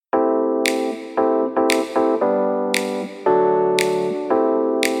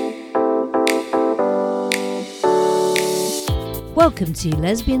Welcome to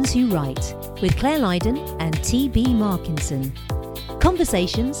Lesbians Who Write with Claire Lydon and T.B. Markinson.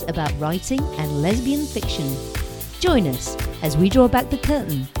 Conversations about writing and lesbian fiction. Join us as we draw back the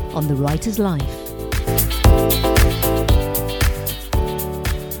curtain on the writer's life.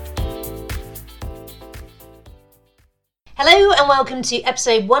 Hello and welcome to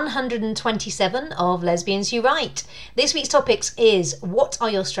episode 127 of Lesbians Who Write. This week's topic is what are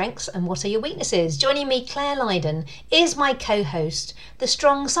your strengths and what are your weaknesses? Joining me, Claire Lydon, is my co-host, the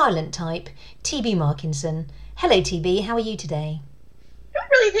strong silent type, T.B. Markinson. Hello T.B., how are you today? I don't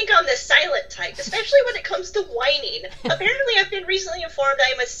really think I'm the silent type, especially when it comes to whining. Apparently I've been recently informed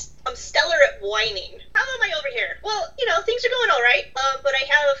I'm stellar at whining. How am I over here? Well, things are going all right, but I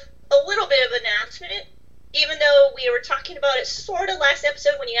have a little bit of an announcement. Even though we were talking about it sort of last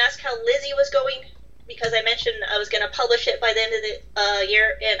episode when you asked how Lizzie was going, because I mentioned I was going to publish it by the end of the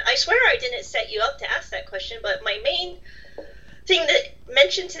year, and I swear I didn't set you up to ask that question, but my main thing that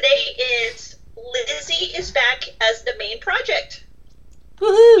mentioned today is Lizzie is back as the main project.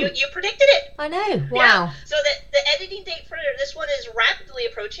 Woohoo! You predicted it. I know. Wow. Yeah. So the editing date for this one is rapidly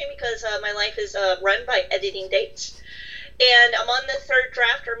approaching because my life is run by editing dates. And I'm on the third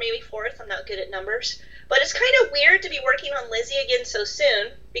draft, or maybe fourth. I'm not good at numbers. But it's kind of weird to be working on Lizzie again so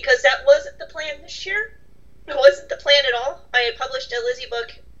soon, because that wasn't the plan this year. It wasn't the plan at all. I had published a Lizzie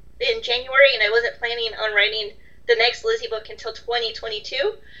book in January, and I wasn't planning on writing the next Lizzie book until 2022.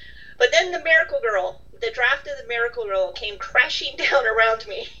 But then the draft of the Miracle Girl came crashing down around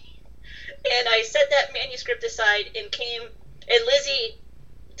me. And I set that manuscript aside and Lizzie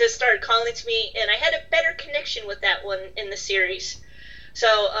just started calling to me, and I had a better connection with that one in the series. So,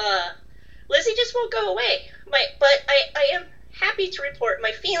 Lizzie just won't go away. But I am happy to report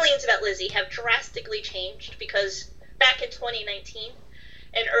my feelings about Lizzie have drastically changed, because back in 2019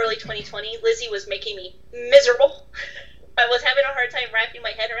 and early 2020, Lizzie was making me miserable. I was having a hard time wrapping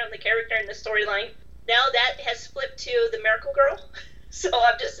my head around the character and the storyline. Now that has flipped to the Miracle Girl, so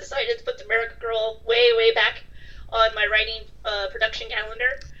I've just decided to put the Miracle Girl way back on my writing production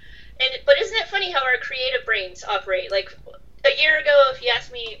calendar. But isn't it funny how our creative brains operate? Like, a year ago, if you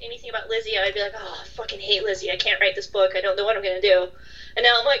asked me anything about Lizzie, I'd be like, oh, I fucking hate Lizzie. I can't write this book. I don't know what I'm going to do. And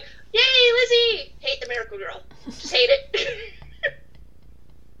now I'm like, yay, Lizzie! Hate the Miracle Girl. Just hate it.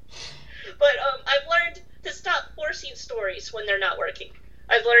 But I've learned to stop forcing stories when they're not working.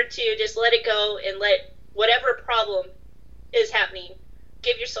 I've learned to just let it go and let whatever problem is happening,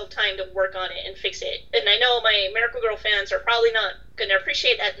 give yourself time to work on it and fix it. And I know my Miracle Girl fans are probably not going to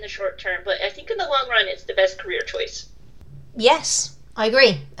appreciate that in the short term, but I think in the long run, it's the best career choice. Yes, I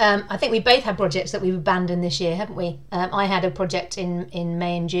agree. I think we both had projects that we've abandoned this year, haven't we? I had a project in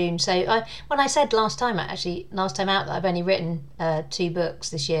May and June. So when I said last time out that I've only written 2 books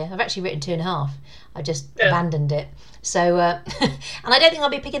this year, I've actually written 2.5. I just abandoned it. So, and I don't think I'll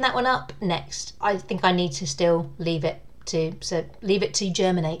be picking that one up next. I think I need to still leave it to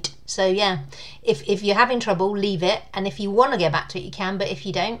germinate. So yeah, if you're having trouble, leave it. And if you want to get back to it, you can. But if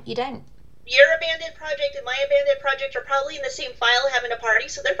you don't, you don't. Your abandoned project and my abandoned project are probably in the same file having a party,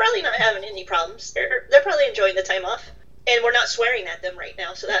 so they're probably not having any problems. They're probably enjoying the time off. And we're not swearing at them right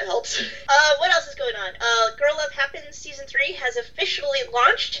now, so that helps. What else is going on? Girl Love Happens Season 3 has officially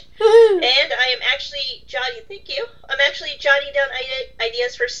launched. Woo-hoo. And I am actually jotting down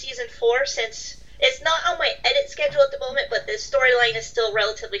ideas for Season 4, since it's not on my edit schedule at the moment, but the storyline is still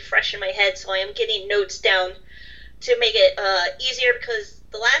relatively fresh in my head, so I am getting notes down to make it easier, because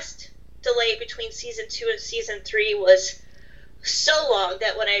the last delay between Season 2 and Season 3 was so long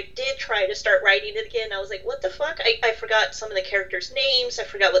that when I did try to start writing it again, I was like, what the fuck? I forgot some of the characters' names. I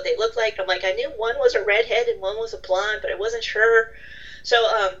forgot what they looked like. I'm like, I knew one was a redhead and one was a blonde, but I wasn't sure. So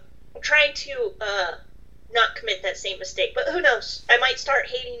I'm trying to not commit that same mistake. But who knows? I might start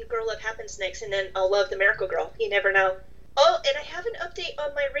hating Girl Love Happens next, and then I'll love the Miracle Girl. You never know. Oh, and I have an update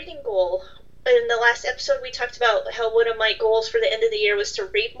on my reading goal. In the last episode, we talked about how one of my goals for the end of the year was to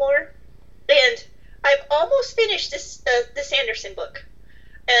read more. And I've almost finished this Sanderson book,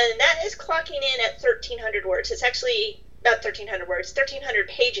 and that is clocking in at 1,300 words. It's actually not 1,300 words, 1,300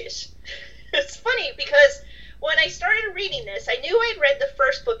 pages. It's funny because when I started reading this, I knew I'd read the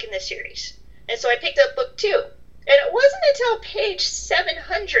first book in the series, and so I picked up book 2. And it wasn't until page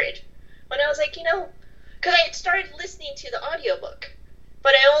 700 when I was like, because I had started listening to the audiobook,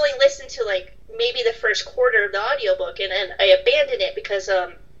 but I only listened to like maybe the first quarter of the audiobook, and then I abandoned it because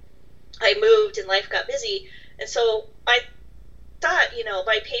I moved and life got busy. And so I thought,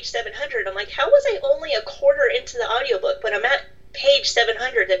 by page 700, I'm like, how was I only a quarter into the audiobook? But I'm at page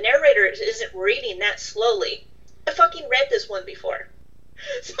 700. The narrator isn't reading that slowly. I fucking read this one before.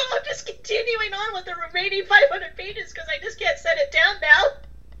 So I'm just continuing on with the remaining 500 pages because I just can't set it down now.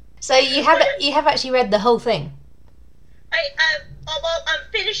 So you have actually read the whole thing? I'm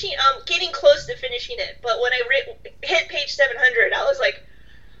finishing. Getting close to finishing it. But when I hit page 700, I was like,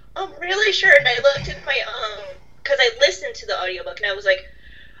 I'm really sure. And I looked at my because I listened to the audiobook, and I was like,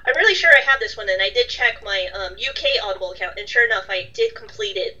 I'm really sure I have this one. And I did check my UK Audible account, and sure enough, I did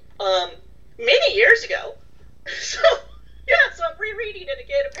complete it many years ago. So yeah, so I'm rereading it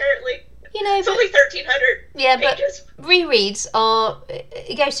again. Apparently, it's only 1,300 pages. But rereads are.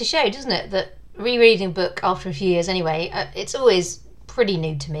 It goes to show, doesn't it, that rereading a book after a few years anyway, it's always pretty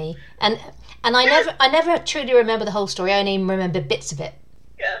new to me, and I never truly remember the whole story. I only remember bits of it.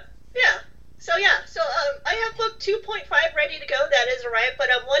 So I have book 2.5 ready to go. That is right, but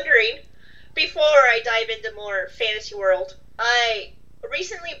I'm wondering, before I dive into more fantasy world, I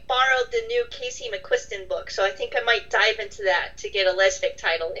recently borrowed the new Casey McQuiston book, so I think I might dive into that to get a Lesfic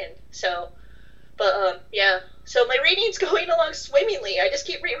title in. So my reading's going along swimmingly. I just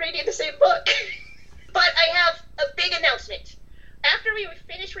keep rereading the same book. But I have a big announcement. After we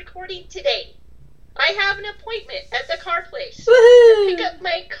finish recording today, I have an appointment at the car place to pick up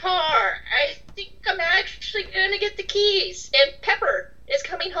my car. I think I'm actually going to get the keys. And Pepper is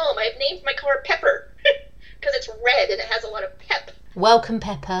coming home. I've named my car Pepper because it's red and it has a lot of pep. Welcome,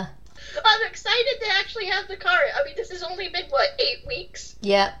 Pepper. I'm excited to actually have the car. I mean, this has only been, 8 weeks?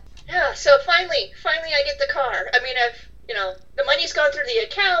 Yeah. Yeah, so finally I get the car. I mean, the money's gone through the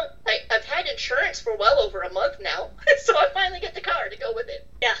account. I've had insurance for well over a month now. So I finally get the car to go with it.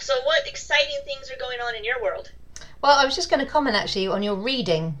 Yeah, so what exciting things are going on in your world? Well, I was just going to comment, actually, on your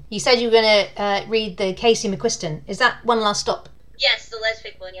reading. You said you were going to read the Casey McQuiston. Is that One Last Stop? Yes, the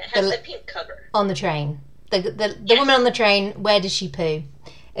Lesfic one, yeah. It has the pink cover. On the train. The woman on the train, where does she poo?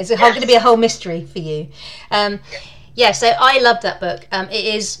 It's going to be a whole mystery for you. So I loved that book. It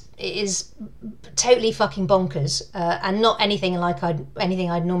is totally fucking bonkers, and not anything like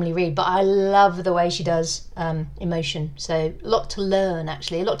I'd normally read, but I love the way she does emotion. So a lot to learn,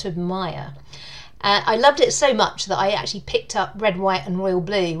 actually, a lot to admire. I loved it so much that I actually picked up Red, White and Royal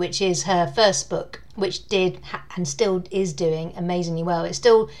Blue, which is her first book, which did and still is doing amazingly well. It's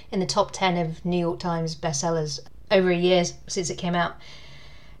still in the top 10 of New York Times bestsellers over a year since it came out.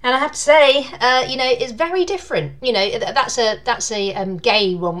 And I have to say, it's very different. That's a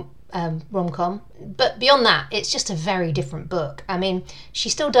gay rom-com, but beyond that, it's just a very different book. I mean, she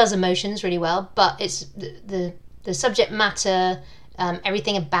still does emotions really well, but it's the subject matter,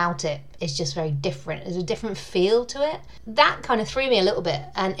 everything about it is just very different. There's a different feel to it. That kind of threw me a little bit,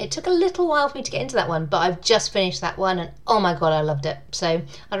 and it took a little while for me to get into that one, but I've just finished that one, and oh my god, I loved it. So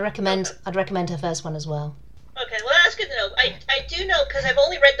I'd recommend her first one as well. Okay, well that's good to know. I do know, because I've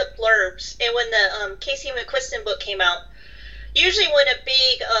only read the blurbs, and when the Casey McQuiston book came out, usually when a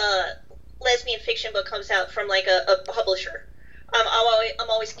big lesbian fiction book comes out from like a publisher, I'm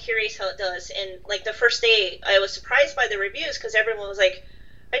always curious how it does. And like the first day, I was surprised by the reviews because everyone was like,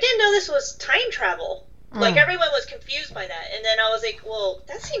 I didn't know this was time travel. Like everyone was confused by that. And then I was like, well,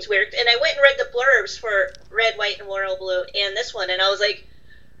 that seems weird. And I went and read the blurbs for Red, White, and Royal Blue and this one, and I was like,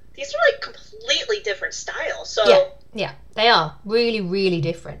 these are like completely different styles. So yeah, they are really, really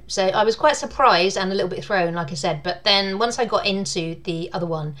different. So I was quite surprised and a little bit thrown, like I said. But then once I got into the other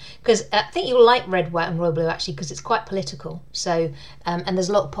one, because I think you'll like Red, White and Royal Blue, actually, because it's quite political. So and there's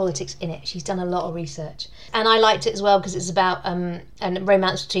a lot of politics in it. She's done a lot of research. And I liked it as well because it's about a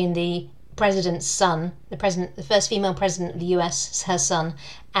romance between the president's son, the first female president of the US, her son,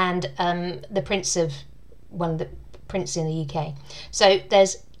 and the prince in the UK. So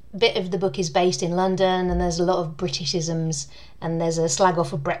there's bit of the book is based in London, and there's a lot of Britishisms, and there's a slag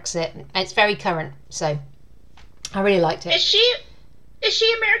off of Brexit. It's very current, so I really liked it. Is she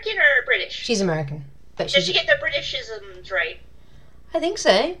American or British? She's American, but does she get the Britishisms right? I think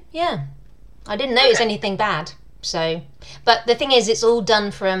so. Yeah, I didn't notice anything bad. So, but the thing is, it's all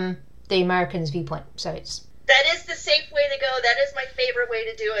done from the Americans' viewpoint, so it's. That is the safe way to go. That is my favorite way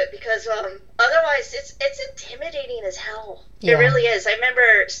to do it, because otherwise it's intimidating as hell. Yeah. It really is. I remember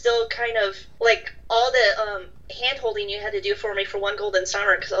still kind of like all the hand holding you had to do for me for One Golden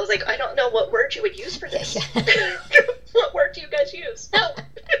Summer, because I was like, I don't know what word you would use for this. Yeah. What word do you guys use? No.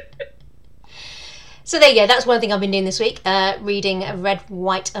 So there you go, that's one thing I've been doing this week, reading Red,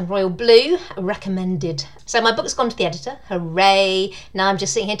 White and Royal Blue, recommended. So my book's gone to the editor, hooray. Now I'm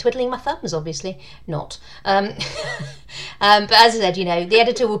just sitting here twiddling my thumbs, obviously. Not. But as I said, the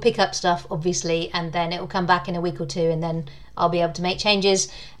editor will pick up stuff, obviously, and then it will come back in a week or two, and then I'll be able to make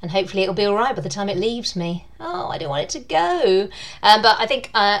changes, and hopefully it'll be all right by the time it leaves me. Oh, I don't want it to go. But I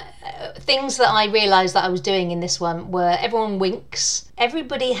think things that I realised that I was doing in this one were everyone winks,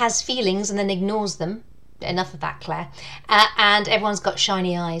 everybody has feelings and then ignores them. Enough of that, Claire. And everyone's got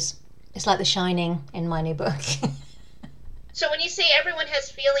shiny eyes. It's like The Shining in my new book. So when you say everyone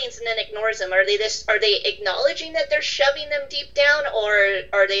has feelings and then ignores them, are they acknowledging that they're shoving them deep down, or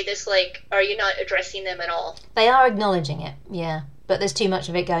are they this like, are you not addressing them at all? They are acknowledging it, yeah. But there's too much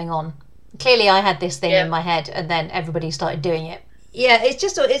of it going on. Clearly I had this thing in my head and then everybody started doing it. Yeah,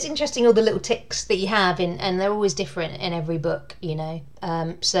 it's interesting all the little tics that you have, and they're always different in every book, you know.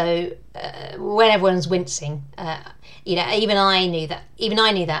 So when everyone's wincing, you know, even I knew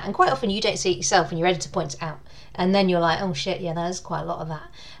that, and quite often you don't see it yourself and your editor points it out, and then you're like, oh shit, yeah, there's quite a lot of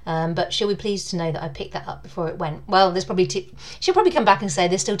that. But she'll be pleased to know that I picked that up before it went. Well, there's probably she'll probably come back and say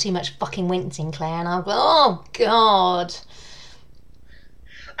there's still too much fucking wincing, Claire, and I'll go, oh god.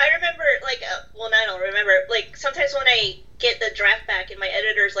 I remember, like, I don't remember, like, sometimes when I get the draft back and my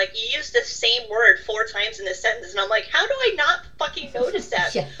editor's like, you used the same word 4 times in this sentence, and I'm like, how do I not fucking notice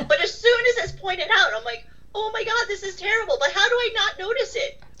that? Yeah. But as soon as it's pointed out, I'm like, oh my god, this is terrible, but how do I not notice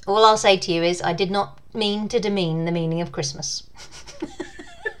it? All I'll say to you is, I did not mean to demean the meaning of Christmas.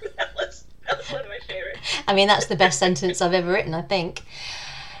 that was one of my favorites. I mean, that's the best sentence I've ever written, I think.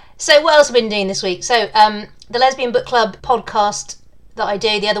 So what else have I been doing this week? So, the Lesbian Book Club podcast that I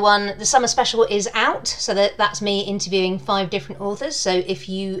do, the other one, the summer special, is out, so that's me interviewing 5 different authors. So if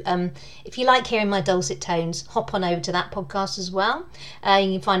you like hearing my dulcet tones, hop on over to that podcast as well.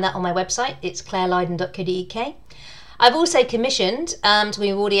 You can find that on my website. It's clairelydon.co.uk. I've also commissioned to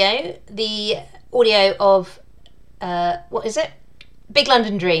be audio the audio of what is it? Big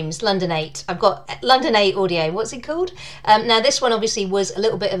London Dreams, London 8. I've got London 8 audio. What's it called? Now this one obviously was a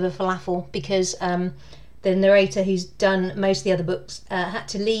little bit of a falafel because the narrator who's done most of the other books had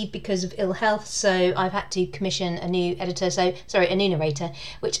to leave because of ill health, so I've had to commission a new narrator,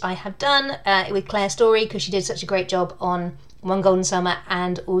 which I have done with Claire Story, because she did such a great job on One Golden Summer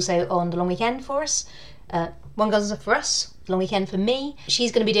and also on The Long Weekend for us. One Golden Summer for us, Long Weekend for me.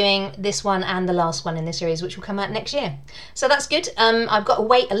 She's going to be doing this one and the last one in the series, which will come out next year. So that's good. I've got to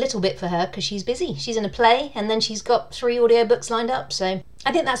wait a little bit for her because she's busy. She's in a play and then she's got 3 audiobooks lined up. So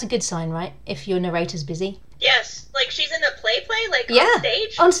I think that's a good sign, right? If your narrator's busy. Yes, like she's in a play, like on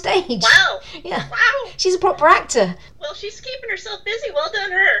stage? On stage. Wow. Yeah. Wow. She's a proper actor. Well, she's keeping herself busy. Well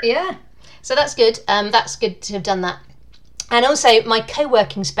done, her. Yeah. So that's good. That's good to have done that. And also my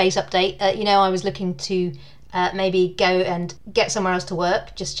co-working space update. I was looking to maybe go and get somewhere else to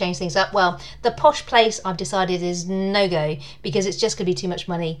work, just change things up. Well, the posh place I've decided is no-go because it's just going to be too much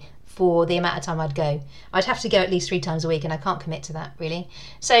money for the amount of time I'd go. I'd have to go at least 3 times a week and I can't commit to that, really.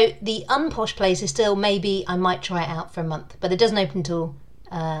 So the unposh place is still, maybe I might try it out for a month, but it doesn't open until,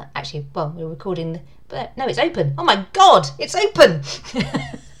 we're recording, but no, it's open. Oh my God, it's open!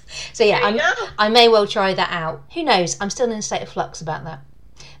 So yeah, I may well try that out. Who knows? I'm still in a state of flux about that.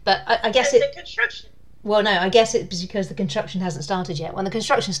 But I guess it's construction. Well, no, I guess it's because the construction hasn't started yet. When the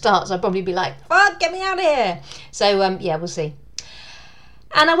construction starts, I'll probably be like, fuck, get me out of here. So, yeah, we'll see.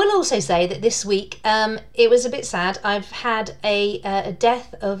 And I will also say that this week, it was a bit sad. I've had a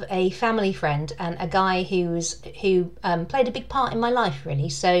death of a family friend and a guy who played a big part in my life, really.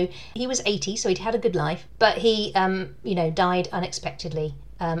 So he was 80, so he'd had a good life, but he, died unexpectedly.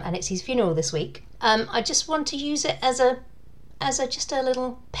 And it's his funeral this week. I just want to use it as just a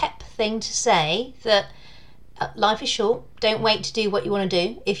little pep thing to say that life is short. Don't wait to do what you want to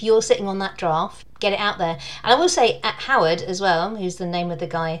do. If you're sitting on that draft, get it out there. And I will say at Howard as well, who's the name of the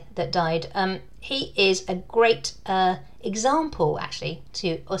guy that died, he is a great example actually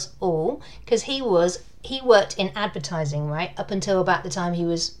to us all, because he worked in advertising, right, up until about the time he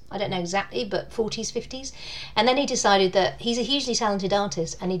was, I don't know exactly, but 40s, 50s. And then he decided that he's a hugely talented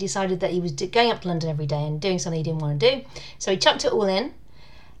artist, and he decided that he was going up to London every day and doing something he didn't want to do. So he chucked it all in,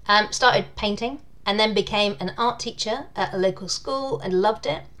 started painting, and then became an art teacher at a local school and loved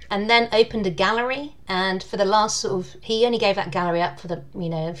it. And then opened a gallery, and for the last he only gave that gallery up for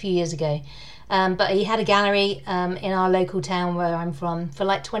a few years ago. But he had a gallery in our local town where I'm from for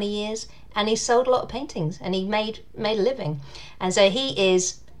like 20 years, and he sold a lot of paintings, and he made a living. And so he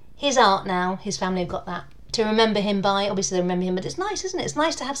is his art now. His family have got that to remember him by. Obviously they remember him, but it's nice, isn't it? It's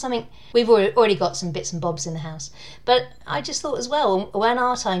nice to have something. We've already got some bits and bobs in the house, but I just thought as well, when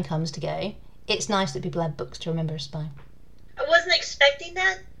our time comes to go, it's nice that people have books to remember us by. I wasn't expecting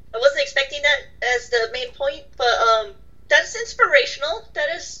that as the main point, but that's inspirational. That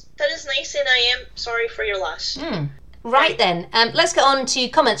is nice, and I am sorry for your loss. Right then, let's get on to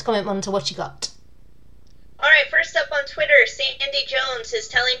comments. Comment on to what you got. All right, first up on Twitter, Sandy Jones is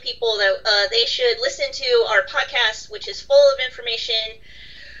telling people that they should listen to our podcast, which is full of information,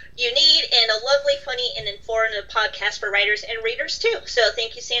 you need, and a lovely, funny, and informative podcast for writers and readers too. So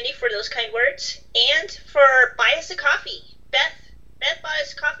thank you, Sandy, for those kind words. And for Buy Us a Coffee, Beth bought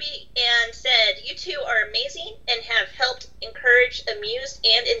us coffee and said, "You two are amazing and have helped encourage, amused,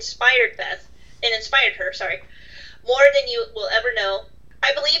 and inspired her, more than you will ever know.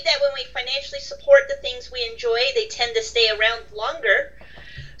 I believe that when we financially support the things we enjoy, they tend to stay around longer.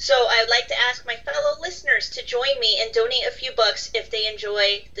 So I would like to ask my fellow listeners to join me and donate a few bucks if they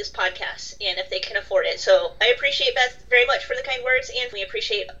enjoy this podcast and if they can afford it." So I appreciate Beth very much for the kind words, and we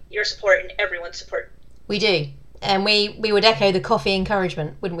appreciate your support and everyone's support. We do. And we would echo the coffee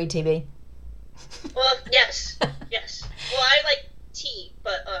encouragement, wouldn't we, TB? Well, yes. Yes. Well, I like tea,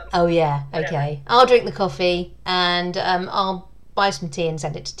 but... oh, yeah. Whatever. Okay. I'll drink the coffee and I'll buy some tea and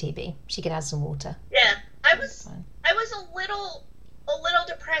send it to TB. She can add some water. Yeah. I was a little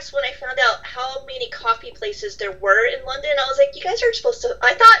depressed when I found out how many coffee places there were in London. I was like, you guys are supposed to...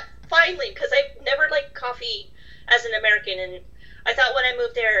 I thought, finally, because I've never liked coffee as an American, and I thought when I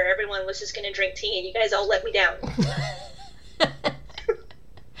moved there, everyone was just going to drink tea, and you guys all let me down.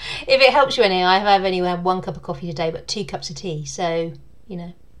 If it helps you any, I've only had 1 cup of coffee today, but 2 cups of tea, so, you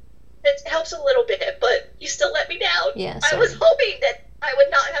know. It helps a little bit, but you still let me down. Yeah, I was hoping that I would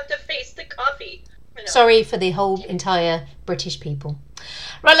not have to face the coffee. You know. Sorry for the whole entire British people.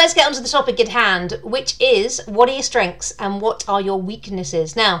 Right, let's get on to the topic at hand, which is, what are your strengths and what are your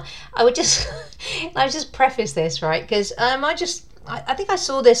weaknesses? Now, I would just preface this, right, because I think I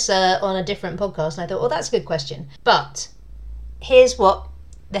saw this on a different podcast, and I thought, well, that's a good question. But here's what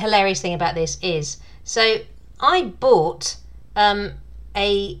the hilarious thing about this is. So I bought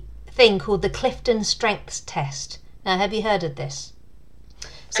a thing called the Clifton Strengths Test. Now, have you heard of this?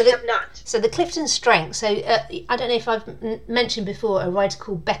 I have not. So the Clifton Strengths, so I don't know if I've mentioned before, a writer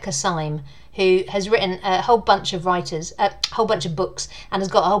called Becca Syme, who has written a whole bunch of books, and has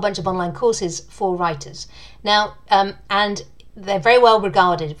got a whole bunch of online courses for writers. Now, and they're very well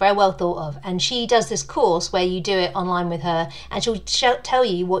regarded, very well thought of, and she does this course where you do it online with her, and she'll tell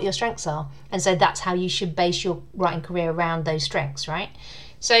you what your strengths are, and so that's how you should base your writing career around those strengths, right?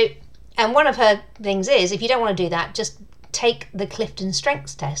 So, and one of her things is, if you don't want to do that, just take the Clifton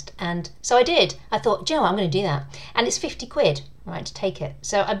Strengths Test. And so I did. I thought, do you know what, I'm going to do that. And it's 50 quid, right, to take it.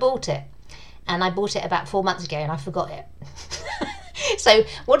 So I bought it. And I bought it about 4 months ago and I forgot it. So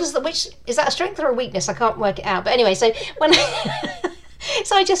which is that a strength or a weakness? I can't work it out. But anyway, so when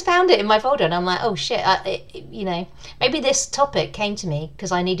so I just found it in my folder and I'm like, oh shit, maybe this topic came to me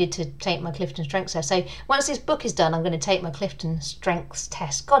because I needed to take my Clifton Strengths test. So once this book is done, I'm going to take my Clifton Strengths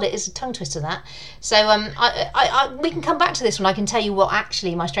test. God, it is a tongue twister, that. So we can come back to this when I can tell you what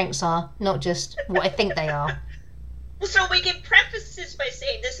actually my strengths are, not just what I think they are. So we can preface this by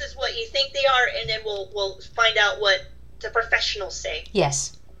saying this is what you think they are, and then we'll find out what the professionals say.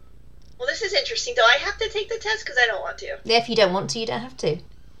 Yes. Well, this is interesting. Do I have to take the test? Because I don't want to. Yeah, if you don't want to, you don't have to.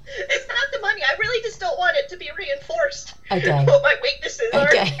 It's not the money. I really just don't want it to be reinforced. Okay. What my weaknesses are.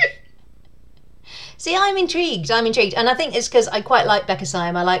 Okay. See, I'm intrigued, and I think it's because I quite like Becca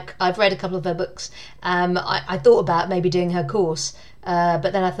Syme. I've read a couple of her books. I thought about maybe doing her course,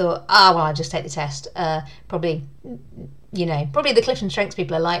 but then I thought, I'll just take the test. Probably the Clifton Strengths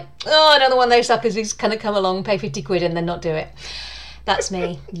people are like, another one of those suckers who's going to come along, pay 50 quid and then not do it. That's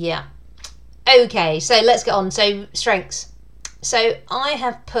me, yeah. Okay, so let's get on. So, strengths. So, I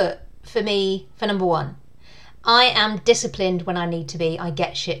have put, for number 1, I am disciplined when I need to be. I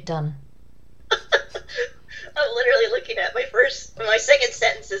get shit done. I'm literally looking at my second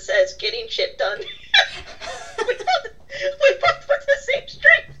sentence. It says, getting shit done. we both put the same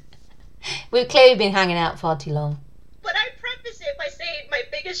strength. We've clearly been hanging out far too long. But I preface it by saying my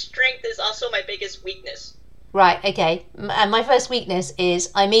biggest strength is also my biggest weakness. Right, okay. And my first weakness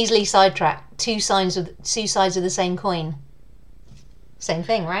is I'm easily sidetracked. Two sides of the same coin. Same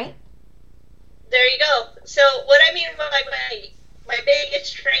thing, right? There you go. So what I mean by my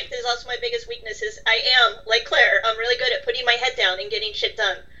biggest strength is also my biggest weakness is I am, like Claire, I'm really good at putting my head down and getting shit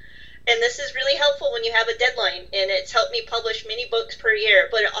done. And this is really helpful when you have a deadline, and it's helped me publish many books per year,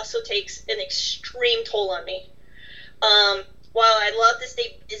 but it also takes an extreme toll on me. While I love to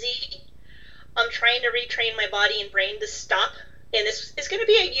stay busy, I'm trying to retrain my body and brain to stop. And this is going to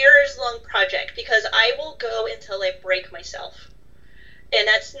be a years-long project because I will go until I break myself. And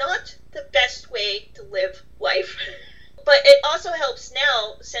that's not the best way to live life. But it also helps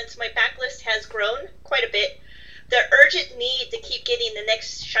now, since my backlist has grown quite a bit, the urgent need to keep getting the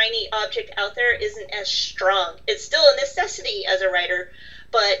next shiny object out there isn't as strong. It's still a necessity as a writer,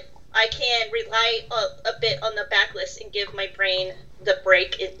 but I can rely a bit on the backlist and give my brain the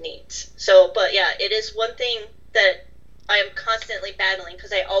break it needs. So, but yeah, it is one thing that I am constantly battling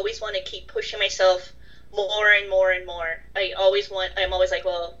because I always want to keep pushing myself more and more and more. I'm always like,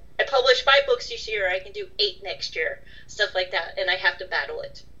 well, I published 5 books this year, I can do 8 next year, stuff like that, and I have to battle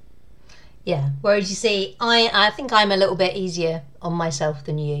it. Yeah, whereas you see, I think I'm a little bit easier on myself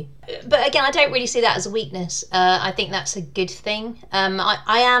than you. But again, I don't really see that as a weakness. I think that's a good thing. I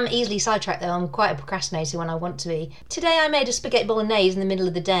am easily sidetracked though. I'm quite a procrastinator when I want to be. Today I made a spaghetti bolognese in the middle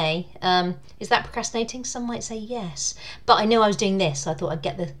of the day. Is that procrastinating? Some might say yes. But I knew I was doing this, so I thought I'd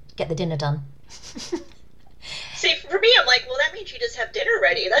get the dinner done. See, for me, I'm like, well, that means you just have dinner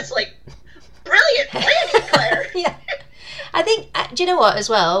ready. That's like brilliant planning, Claire. Yeah. I think, do you know what, as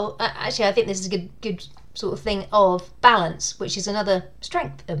well, actually, I think this is a good sort of thing of balance, which is another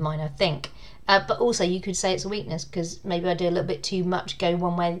strength of mine, I think. But also, you could say it's a weakness, because maybe I do a little bit too much, go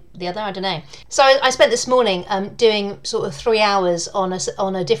one way or the other, I don't know. So I spent this morning doing sort of 3 hours on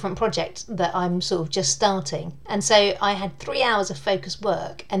a different project that I'm sort of just starting. And so I had 3 hours of focused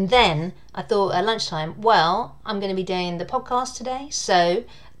work. And then I thought at lunchtime, well, I'm going to be doing the podcast today, so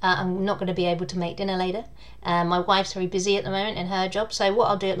I'm not going to be able to make dinner later. My wife's very busy at the moment in her job, so what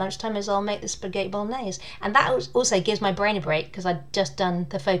I'll do at lunchtime is I'll make the spaghetti bolognese. And that also gives my brain a break, because I'd just done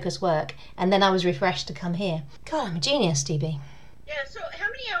the focus work, and then I was refreshed to come here. God, I'm a genius, DB. Yeah, so how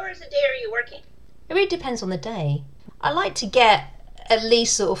many hours a day are you working? It really depends on the day. I like to get at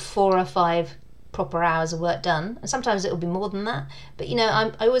least sort of 4 or 5 proper hours of work done, and sometimes it'll be more than that. But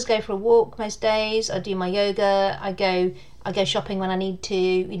I always go for a walk most days. I do my yoga. I go shopping when I need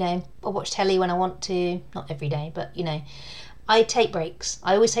to. I watch telly when I want to. Not every day, but I take breaks.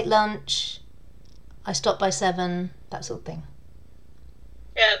 I always take lunch. I stop by 7, that sort of thing.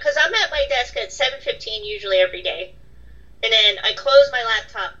 Yeah, because I'm at my desk at 7:15 usually every day. And then I close my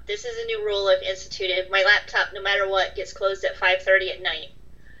laptop. This is a new rule I've instituted. My laptop, no matter what, gets closed at 5:30 at night.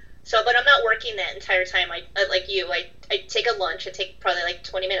 So, but I'm not working that entire time. I like you, I take a lunch. I take probably like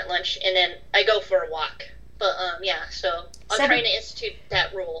 20-minute lunch, and then I go for a walk. But yeah, so I'm trying to institute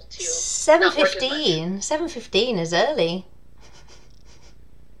that rule too. 7:15. 7:15 is early.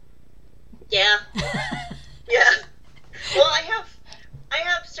 Yeah. Yeah. Well, I have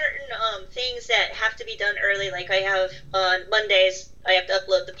certain things that have to be done early. Like I have on Mondays, I have to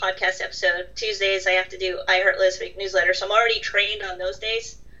upload the podcast episode. Tuesdays, I have to do iHeart Lesbic newsletter. So I'm already trained on those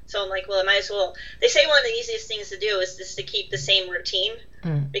days. So I'm like, well, I might as well. They say one of the easiest things to do is just to keep the same routine,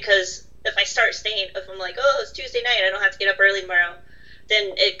 because if I start if I'm like, oh, it's Tuesday night, I don't have to get up early tomorrow,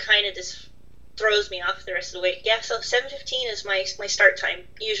 then it kind of just throws me off the rest of the week. Yeah, so 7:15 is my start time,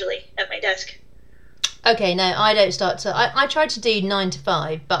 usually, at my desk. Okay, no, I don't start till... I try to do 9 to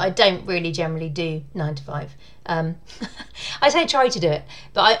 5, but I don't really generally do 9 to 5. I say try to do it,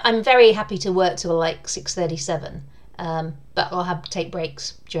 but I'm very happy to work till like 6:37. But I'll take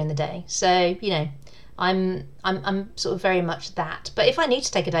breaks during the day. So, I'm sort of very much that. But if I need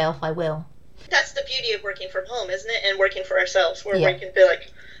to take a day off, I will. That's the beauty of working from home, isn't it? And working for ourselves, where we can be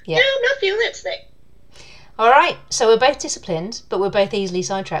like, no, I'm not feeling it today. All right. So we're both disciplined, but we're both easily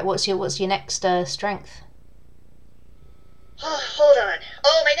sidetracked. What's your next strength? Oh, hold on.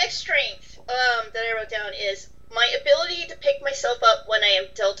 Oh, my next strength that I wrote down is my ability to pick myself up when I am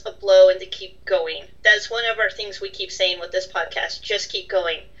dealt a blow and to keep going. That's one of our things we keep saying with this podcast. Just keep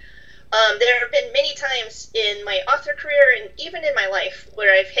going. There have been many times in my author career and even in my life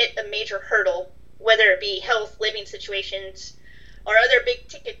where I've hit a major hurdle, whether it be health, living situations, or other big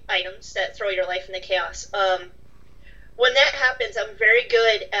ticket items that throw your life into chaos. When that happens, I'm very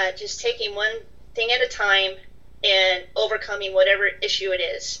good at just taking one thing at a time and overcoming whatever issue it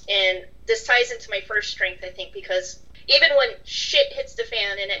is. And this ties into my first strength, I think, because even when shit hits the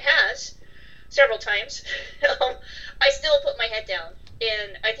fan, and it has several times, I still put my head down.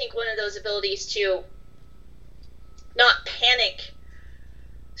 And I think one of those abilities to not panic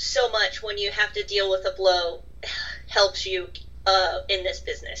so much when you have to deal with a blow helps you in this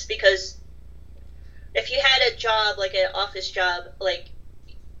business. Because if you had a job, like an office job, like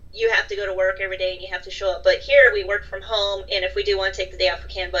you have to go to work every day and you have to show up. But here we work from home, and if we do want to take the day off,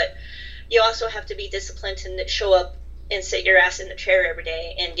 we can. But you also have to be disciplined and show up and sit your ass in the chair every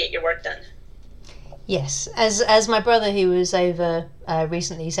day and get your work done. Yes, as my brother who was over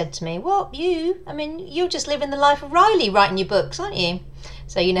recently said to me, "What, you're just living the life of Riley writing your books, aren't you?"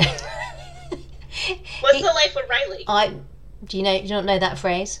 So What's the life of Riley? Do you not know that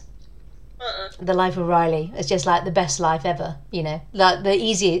phrase? The life of Riley. It's just like the best life ever, Like the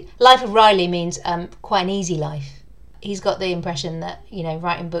easy life of Riley means quite an easy life. He's got the impression that,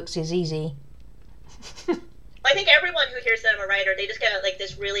 writing books is easy. I think everyone who hears that I'm a writer, they just get like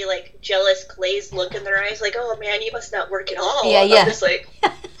this really like jealous, glazed look in their eyes, like, "Oh man, you must not work at all." Yeah. I'm just like,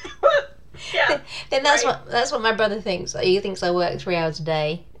 Yeah. Then that's Right. that's what my brother thinks. He thinks I work 3 hours a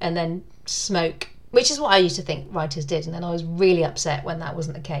day and then smoke, which is what I used to think writers did, and then I was really upset when that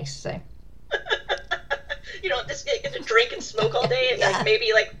wasn't the case. So You don't just get to drink and smoke all day and Yeah. like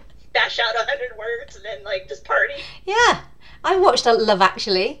maybe like bash out 100 words and then like just party. yeah, I watched Love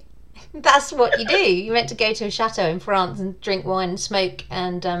Actually. That's what you do. You're meant to go to a chateau in France and drink wine and smoke,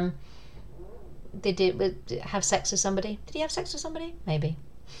 and they did have sex with somebody. Did he have sex with somebody? Maybe.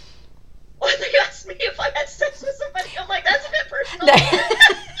 Well, they asked me if I had sex with somebody. I'm like, that's a bit personal. No.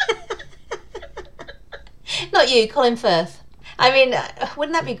 Not you, Colin Firth. I mean,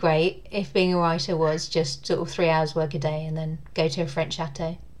 wouldn't that be great if being a writer was just sort of 3 hours work a day and then go to a French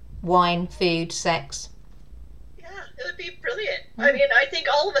chateau? Wine, food, sex. Yeah, it would be brilliant. I mean, I think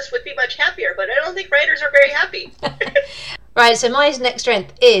all of us would be much happier, but I don't think writers are very happy. Right, so my next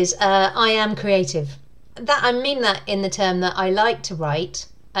strength is I am creative. That I mean that in the term that I like to write.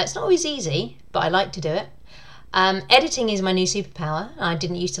 It's not always easy, but I like to do it. Editing is my new superpower. I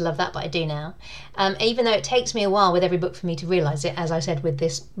didn't used to love that, but I do now. Even though it takes me a while with every book for me to realise it, as I said with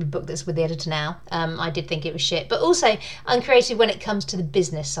this book that's with the editor now, I did think it was shit. But also, I'm creative when it comes to the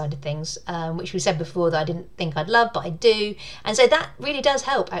business side of things, which we said before that I didn't think I'd love, but I do. And so that really does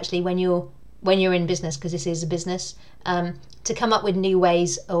help, actually, when you're in business, because this is a business, to come up with new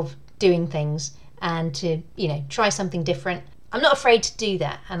ways of doing things and to, try something different. I'm not afraid to do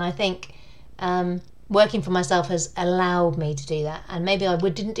that, and I think working for myself has allowed me to do that. And maybe I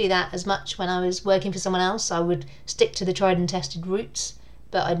didn't do that as much when I was working for someone else. I would stick to the tried and tested routes,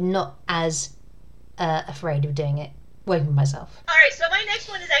 but I'm not as afraid of doing it working for myself. All right, so my next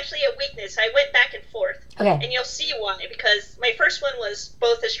one is actually a weakness. I went back and forth. Okay. And you'll see why, because my first one was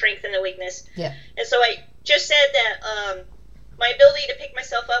both a strength and a weakness. Yeah. And so I just said that my ability to pick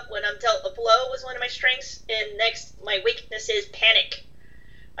myself up when I'm dealt a blow was one of my strengths, and next, my weakness is panic.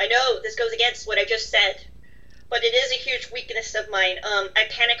 I know this goes against what I just said, but it is a huge weakness of mine. I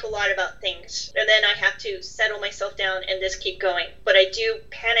panic a lot about things, and then I have to settle myself down and just keep going. But I do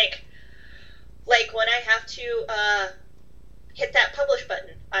panic, like when I have to hit that publish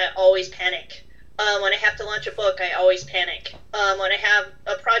button, I always panic. When I have to launch a book, I always panic. When I have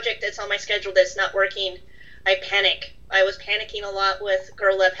a project that's on my schedule that's not working, I panic. I was panicking a lot with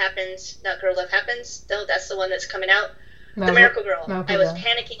Girl Love Happens. Not Girl Love Happens, though, that's the one that's coming out. The Miracle Girl. I was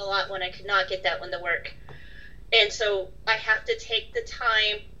panicking a lot when I could not get that one to work. And so I have to take the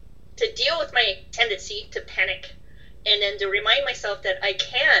time to deal with my tendency to panic, and then to remind myself that I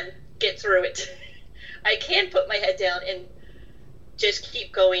can get through it. I can put my head down and just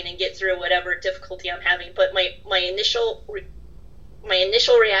keep going and get through whatever difficulty I'm having. But my initial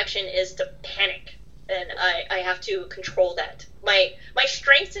reaction is to panic, and I have to control that. My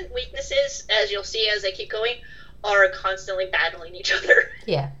strengths and weaknesses, as you'll see as I keep going, are constantly battling each other.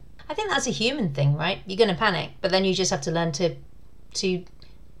 Yeah. I think that's a human thing, right? You're going to panic, but then you just have to learn to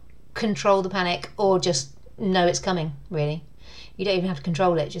control the panic, or just know it's coming, really. You don't even have to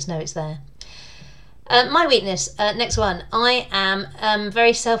control it, just know it's there. My weakness, next one. I am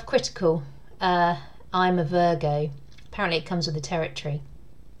very self-critical. I'm a Virgo. Apparently it comes with the territory.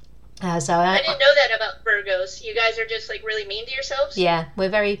 I didn't know that about Virgos. You guys are just like really mean to yourselves? Yeah,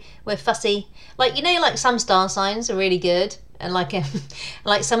 we're fussy. Like, like some star signs are really good, and like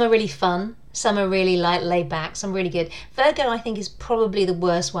some are really fun, some are really like laid back, some really good. Virgo, I think, is probably the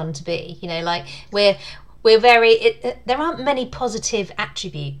worst one to be. Like we're very. There aren't many positive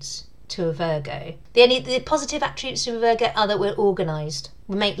attributes to a Virgo. The positive attributes to a Virgo are that we're organised.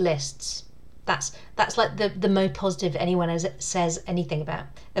 We make lists. That's like the most positive anyone says anything about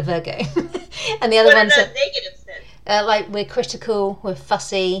a Virgo. And the other ones are negatives then. like we're critical, we're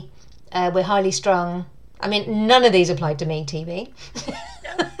fussy, we're highly strung. I mean, none of these apply to me, TV.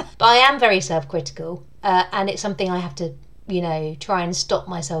 No. But I am very self-critical, and it's something I have to, try and stop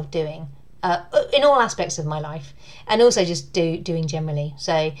myself doing in all aspects of my life, and also just doing generally.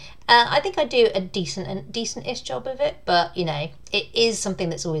 So I think I do a decent-ish job of it, but it is something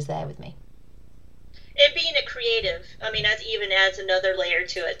that's always there with me. And being a creative, I mean, that even adds another layer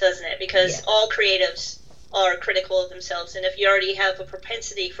to it, doesn't it? Because all creatives are critical of themselves, and if you already have a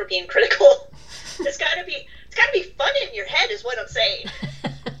propensity for being critical, it's got to be fun in your head, is what I'm saying.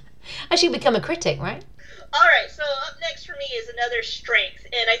 I should become a critic, right? All right, so up next for me is another strength,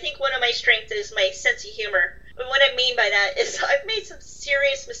 and I think one of my strengths is my sense of humor. And what I mean by that is I've made some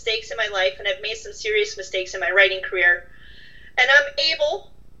serious mistakes in my life, and I've made some serious mistakes in my writing career, and I'm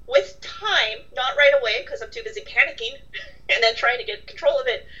able, with time, not right away because I'm too busy panicking and then trying to get control of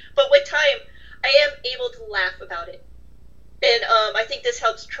it, but with time, I am able to laugh about it. And I think this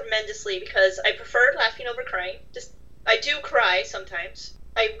helps tremendously because I prefer laughing over crying. I do cry sometimes,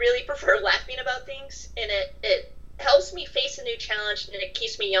 I really prefer laughing about things, and it helps me face a new challenge, and it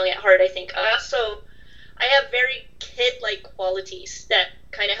keeps me young at heart, I think. I have very kid-like qualities that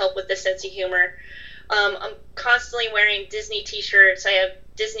kind of help with the sense of humor. I'm constantly wearing Disney t-shirts. I have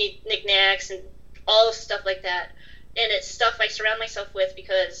Disney knickknacks and all stuff like that. And it's stuff I surround myself with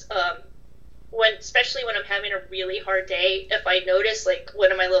because especially when I'm having a really hard day, if I notice like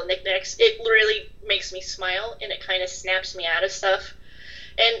one of my little knickknacks, it really makes me smile and it kind of snaps me out of stuff.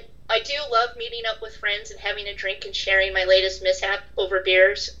 And I do love meeting up with friends and having a drink and sharing my latest mishap over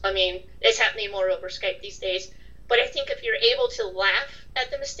beers. I mean, it's happening more over Skype these days. But I think if you're able to laugh at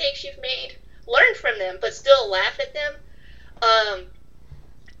the mistakes you've made, learn from them, but still laugh at them,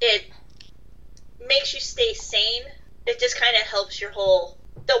 it makes you stay sane. It just kind of helps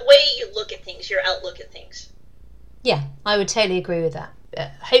the way you look at things, your outlook at things. Yeah, I would totally agree with that.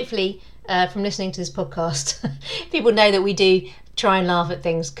 Hopefully, from listening to this podcast, people know that we do try and laugh at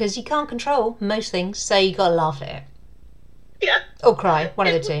things, because you can't control most things, so you got to laugh at it. Yeah. Or cry, one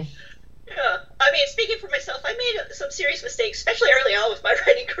of the two. Yeah. I mean, speaking for myself, I made some serious mistakes, especially early on with my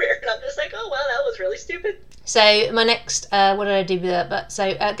writing career, and I'm just like, oh, wow, that was really stupid. So my next, what did I do with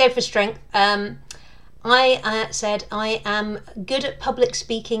that? Go for strength. I said I am good at public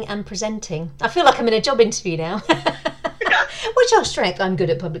speaking and presenting. I feel like I'm in a job interview now. What's your strength? I'm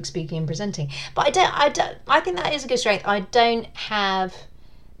good at public speaking and presenting. But I think that is a good strength. I'm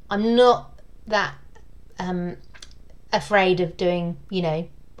not that afraid of doing,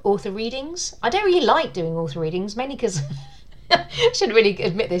 author readings. I don't really like doing author readings, mainly because I shouldn't really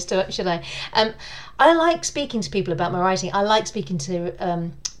admit this, should I? I like speaking to people about my writing. I like speaking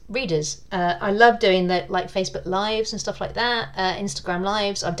to readers. I love doing Facebook lives and stuff like that. Instagram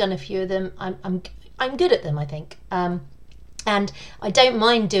lives. I've done a few of them. I'm good at them, I think. And I don't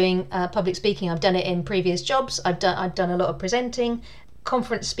mind doing public speaking. I've done it in previous jobs. I've done a lot of presenting,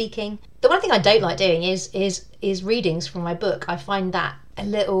 conference speaking. The one thing I don't like doing is readings from my book. I find that a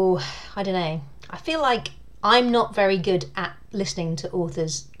little, I don't know. I feel like I'm not very good at listening to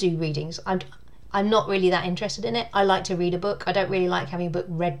authors do readings. I'm not really that interested in it. I like to read a book. I don't really like having a book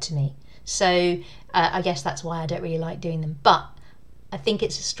read to me. So I guess that's why I don't really like doing them. But I think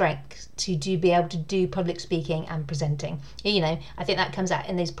it's a strength to be able to do public speaking and presenting. I think that comes out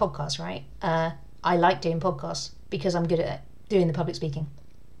in these podcasts, right? I like doing podcasts because I'm good at doing the public speaking.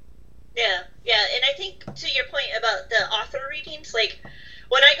 Yeah, and I think to your point about the author readings, like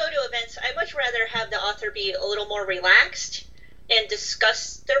when I go to events, I much rather have the author be a little more relaxed and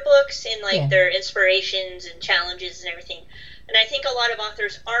discuss their books and their inspirations and challenges and everything. And I think a lot of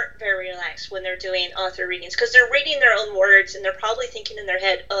authors aren't very relaxed when they're doing author readings because they're reading their own words and they're probably thinking in their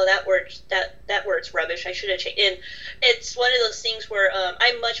head, oh, that word's rubbish. I should have changed. And it's one of those things where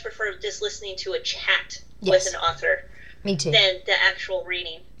I much prefer just listening to a chat with an author. Me too. Than the actual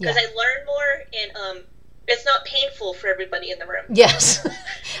reading because I learn more and it's not painful for everybody in the room. Yes.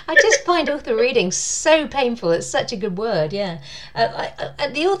 I just find author reading so painful. It's such a good word, yeah.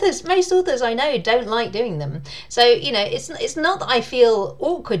 Most authors I know don't like doing them. So, it's not that I feel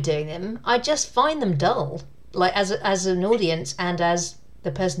awkward doing them. I just find them dull, like as an audience and as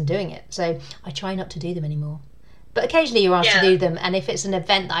the person doing it. So I try not to do them anymore. But occasionally you're asked to do them, and if it's an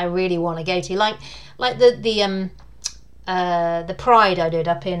event that I really want to go to, like the Pride I did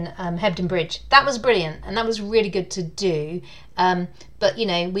up in Hebden Bridge. That was brilliant and that was really good to do. But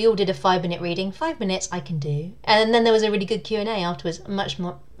we all did a 5-minute reading. 5 minutes I can do. And then there was a really good Q&A afterwards. Much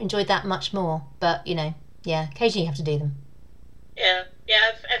more enjoyed that much more. But occasionally you have to do them. Yeah,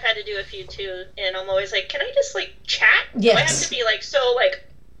 I've had to do a few too, and I'm always like, can I just chat? Yes. Do I have to be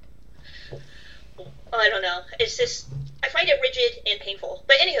I don't know. It's just I find it rigid and painful.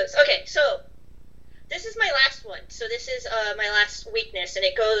 But anyways, okay, so this is my last one. So this is my last weakness, and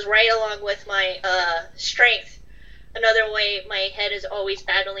it goes right along with my strength. Another way my head is always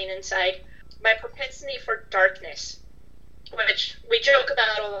battling inside. My propensity for darkness, which we joke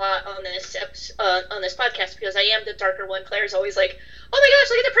about a lot on this podcast because I am the darker one. Claire's always like, "Oh my gosh,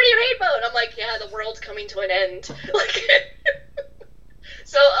 look at the pretty rainbow," and I'm like, "Yeah, the world's coming to an end."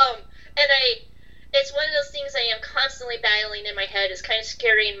 It's one of those things I am constantly battling in my head. It's kind of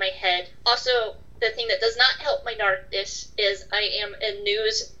scary in my head. Also, the thing that does not help my darkness is I am a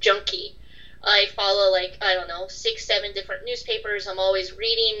news junkie. I follow 6-7 different newspapers. I'm always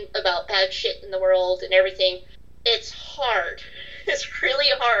reading about bad shit in the world and everything. It's hard. It's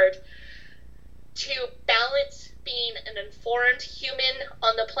really hard to balance being an informed human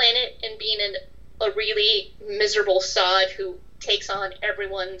on the planet and being a really miserable sod who takes on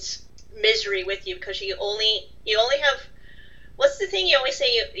everyone's misery with you because you only have. What's the thing you always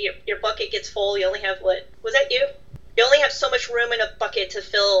say? Your bucket gets full. You only have what? Was that you? You only have so much room in a bucket to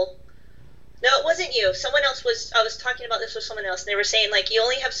fill. No, it wasn't you. Someone else was. I was talking about this with someone else, and they were saying like you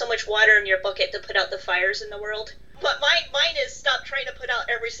only have so much water in your bucket to put out the fires in the world. But mine is stop trying to put out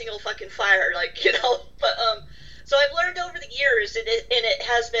every single fucking fire, like, you know. But so I've learned over the years, and it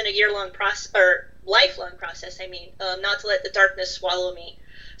has been a year-long process, or lifelong process. I mean, not to let the darkness swallow me.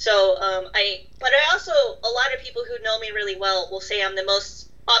 So I also, a lot of people who know me really well will say I'm the most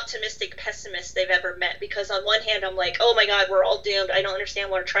optimistic pessimist they've ever met, because on one hand I'm like, oh my god, we're all doomed, I don't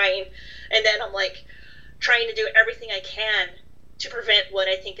understand, we're trying, and then I'm like trying to do everything I can to prevent what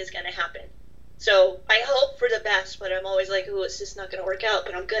I think is going to happen. So I hope for the best, but I'm always like, oh, it's just not going to work out,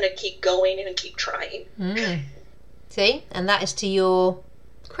 but I'm going to keep going and keep trying. See, and that is to your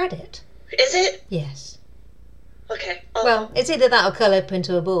credit. Is it? Yes. Okay. Well, it's either that or curl up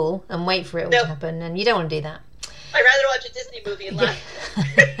into a ball and wait for it all to happen, and you don't want to do that. I'd rather watch a Disney movie and laugh.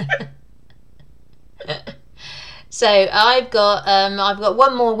 So I've got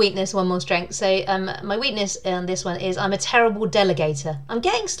one more weakness, one more strength. So my weakness on this one is I'm a terrible delegator. I'm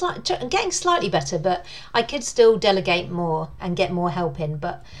getting slightly better, but I could still delegate more and get more help in.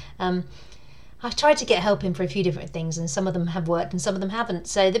 But I've tried to get help in for a few different things, and some of them have worked and some of them haven't.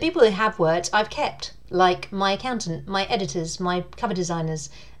 So the people who have worked, I've kept, like my accountant, my editors, my cover designers,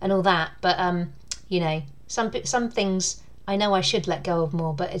 and all that. But you know, some things I know I should let go of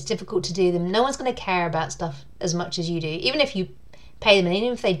more, but it's difficult to do them. No one's going to care about stuff as much as you do, even if you pay them, and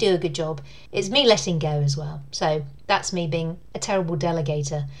even if they do a good job. It's me letting go as well. So that's me being a terrible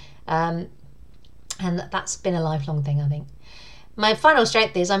delegator, and that's been a lifelong thing, I think. My final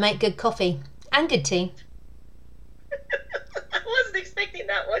strength is I make good coffee and good tea. I wasn't expecting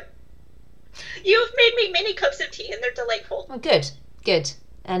that one. You've made me many cups of tea, and they're delightful. Oh, good.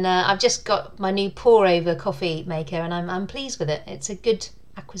 And I've just got my new pour-over coffee maker, and I'm pleased with it. It's a good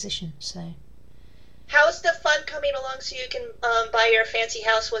acquisition. So, how's the fund coming along so you can buy your fancy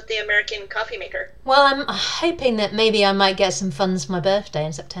house with the American coffee maker? Well, I'm hoping that maybe I might get some funds for my birthday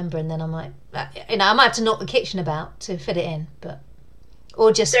in September, and then I might have to knock the kitchen about to fit it in,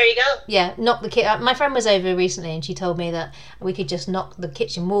 or just there you go. Yeah, knock the kitchen. My friend was over recently, and she told me that we could just knock the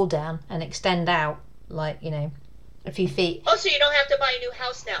kitchen wall down and extend out, like, you know, a few feet. Oh, so you don't have to buy a new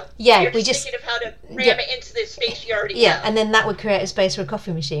house now? Yeah, You're just thinking of how to ram it into the space you already have. Yeah, and then that would create a space for a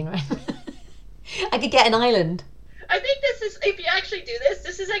coffee machine, right? I could get an island. I think this is, if you actually do this,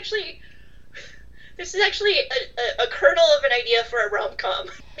 this is actually a kernel of an idea for a rom-com.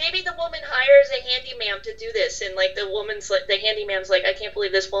 Maybe the woman hires a handyman to do this, and like the handyman's like, I can't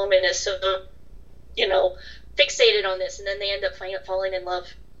believe this woman is so, you know, fixated on this, and then they end up falling in love.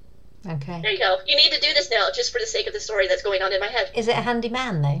 Okay. There you go. You need to do this now, just for the sake of the story that's going on in my head. Is it a handy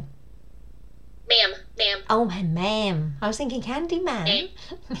man, though? Ma'am. Oh, ma'am. I was thinking handy man. Ma'am.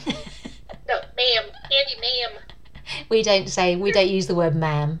 No, ma'am. Handy ma'am. We don't use the word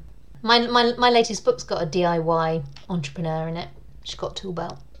ma'am. My latest book's got a DIY entrepreneur in it. She's got a tool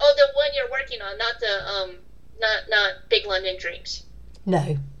belt. Oh, the one you're working on, not the not Big London Dreams.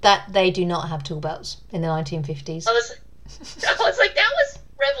 No, that they do not have tool belts in the 1950s. I was like, that was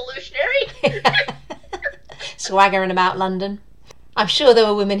revolutionary. Swaggering about London. I'm sure there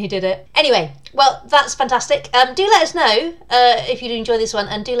were women who did it. Anyway, well, that's fantastic. Do let us know if you do enjoy this one,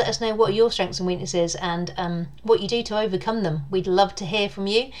 and do let us know what are your strengths and weaknesses, and what you do to overcome them. We'd love to hear from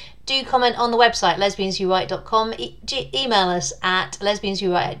you. Do comment on the website, lesbianswhowrite.com. Email us at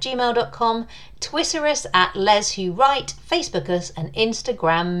lesbianswhowrite@gmail.com. Twitter us at leswhowrite. Facebook us and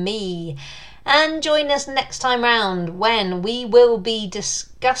Instagram me. And join us next time round when we will be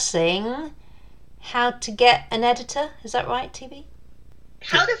discussing how to get an editor. Is that right, TV?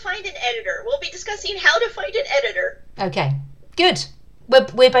 How to find an editor. We'll be discussing how to find an editor. Okay, good.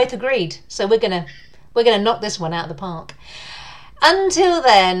 We're both agreed. So we're gonna knock this one out of the park. Until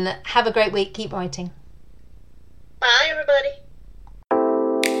then, have a great week. Keep writing. Bye, everybody.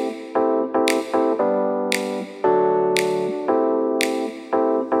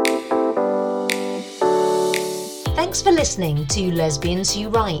 Thanks for listening to Lesbians Who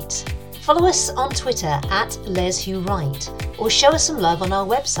Write. Follow us on Twitter at leswhowrite, or show us some love on our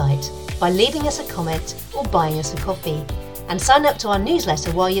website by leaving us a comment or buying us a coffee. And sign up to our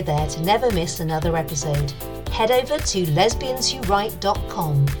newsletter while you're there to never miss another episode. Head over to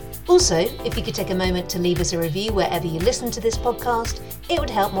lesbianswhowrite.com. Also, if you could take a moment to leave us a review wherever you listen to this podcast, it would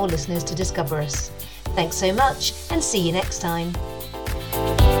help more listeners to discover us. Thanks so much, and see you next time.